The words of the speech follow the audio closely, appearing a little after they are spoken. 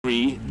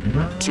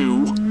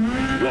2,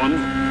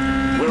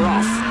 1. We're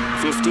off.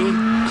 50.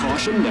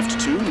 Caution, left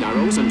 2,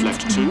 narrows and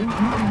left 2.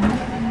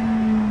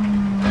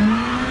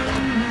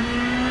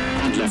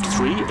 And left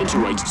 3 into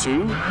right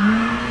 2.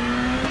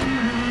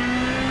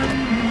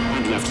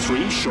 And left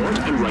 3 short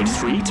and right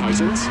 3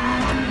 tightens.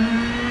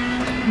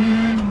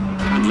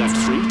 And left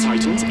 3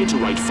 tightens into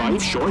right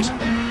 5 short.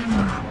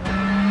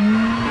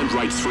 And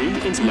right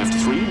 3 into left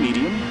 3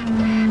 medium.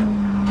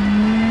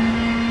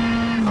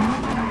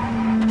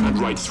 And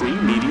right 3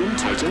 medium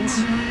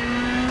tightens.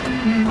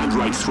 And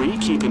right 3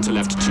 keep into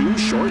left 2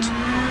 short.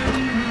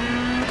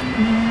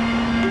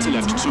 Into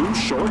left 2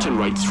 short and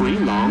right 3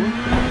 long.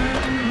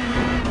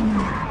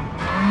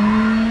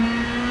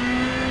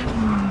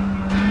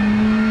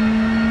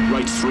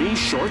 Right 3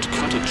 short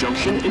cut at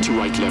junction into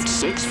right left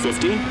 6,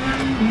 50.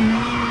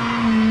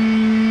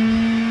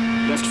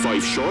 Left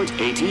 5 short,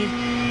 80.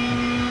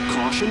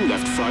 Caution,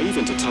 left 5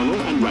 into tunnel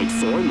and right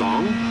 4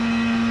 long.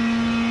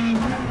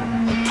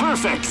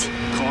 Perfect!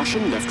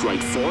 Caution, left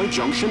right 4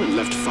 junction and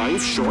left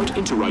 5 short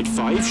into right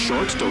 5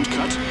 short, don't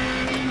cut.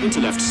 Into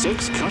left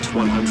 6, cut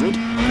 100.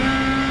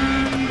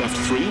 Left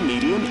 3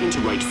 medium into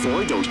right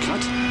 4, don't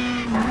cut.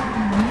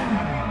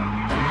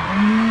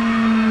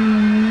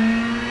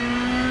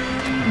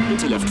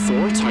 Into left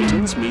 4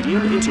 tightens,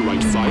 medium into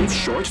right 5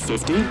 short,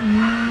 50.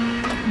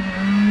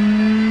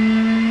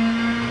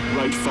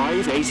 Right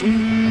 5, 80.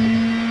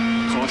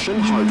 Caution,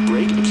 hard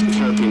brake, acute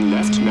hairpin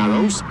left,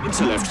 narrows,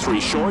 into left 3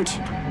 short.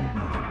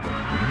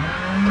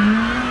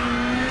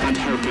 And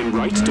hairpin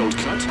right, don't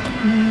cut.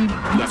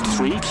 Left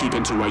 3, keep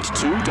into right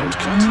 2, don't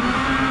cut.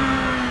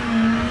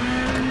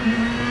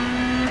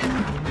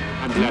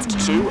 And left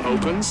 2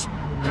 opens.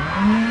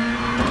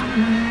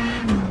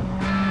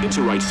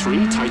 Into right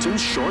 3,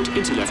 tightens, short,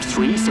 into left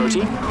 3,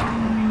 30.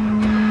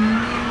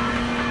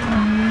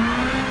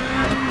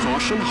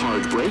 Caution,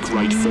 hard brake,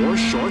 right 4,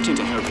 short,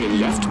 into hairpin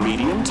left,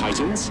 medium,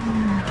 tightens.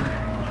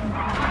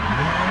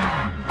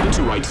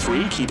 Into right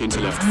 3, keep into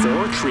left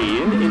 4,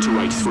 tree in, into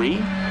right 3.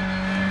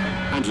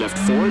 And left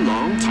 4,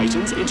 long,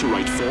 tightens, into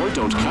right 4,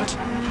 don't cut.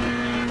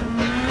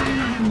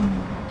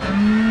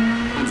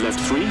 And left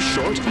 3,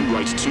 short, and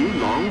right 2,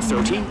 long,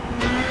 30.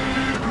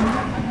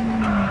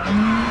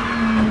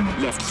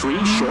 Left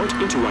 3, short,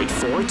 into right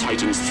 4,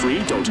 tightens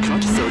 3, don't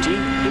cut, 30.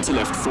 Into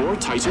left 4,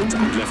 tightens,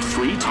 and left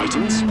 3,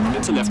 tightens.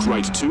 Into left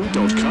right 2,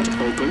 don't cut,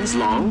 opens,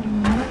 long.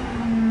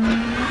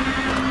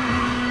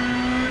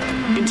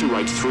 Into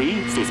right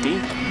 3, 50.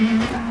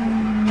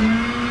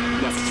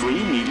 Left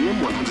 3, medium,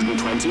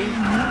 120.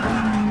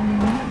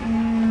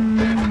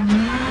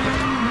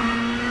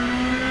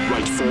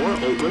 Right 4,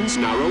 opens,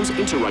 narrows,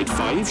 into right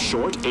 5,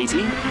 short,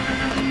 80.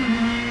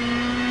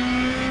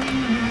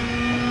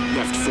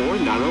 Left 4,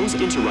 narrows,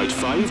 into right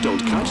 5,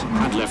 don't cut.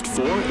 And left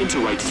 4, into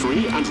right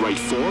 3, and right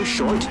 4,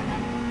 short.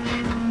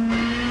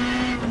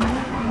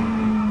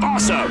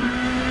 Awesome!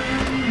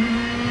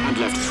 And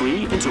left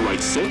 3, into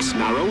right 6,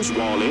 narrows,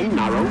 wall in,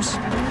 narrows.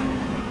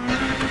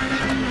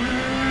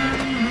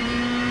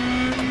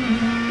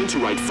 Into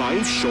right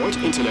 5, short,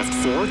 into left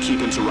 4,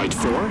 keep into right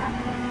 4.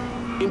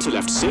 Into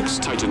left 6,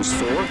 tightens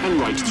 4, and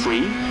right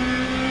 3.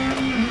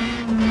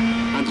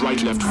 And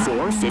right left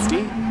 4,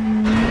 50.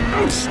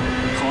 Oops!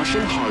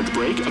 Caution, hard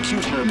brake,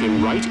 acute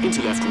hairpin right,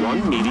 into left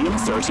 1, medium,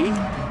 30.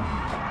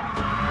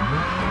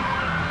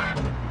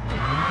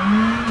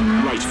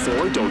 Right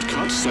 4, don't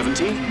cut,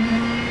 70.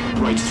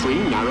 Right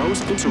 3,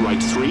 narrows, into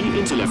right 3,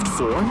 into left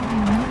 4.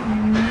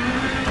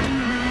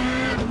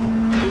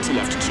 Into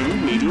left 2,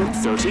 medium,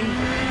 30.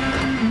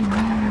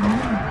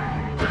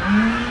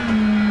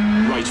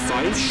 Right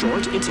 5,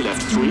 short, into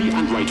left 3,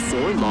 and right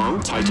 4,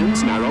 long,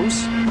 tightens,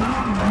 narrows.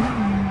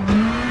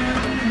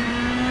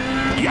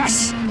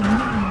 Yes!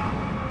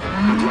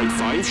 And right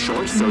 5,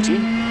 short, 30.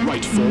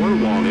 Right 4,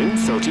 wall in,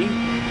 30.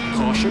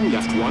 Caution,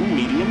 left 1,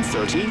 medium,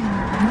 30.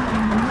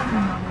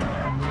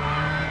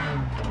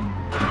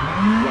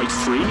 Right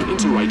 3,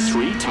 into right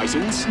 3,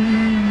 tightens.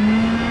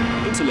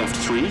 Into left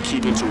 3,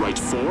 keep into right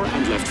 4,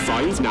 and left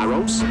 5,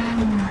 narrows.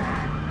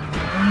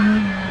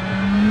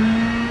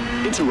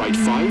 Into right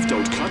 5,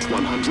 don't cut,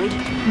 100.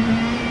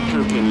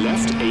 Hairpin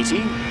left,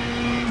 80.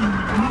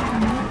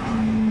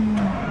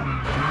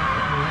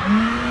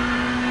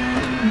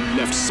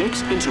 Left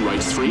 6, into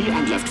right 3,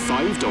 and left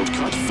 5, don't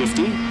cut,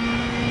 50.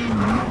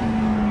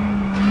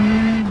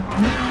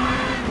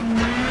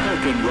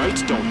 Hairpin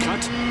right, don't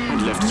cut,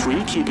 and left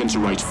 3, keep into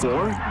right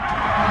 4.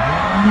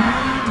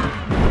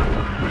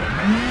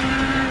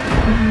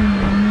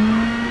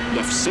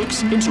 Left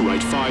 6, into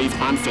right 5,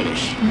 and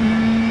finish.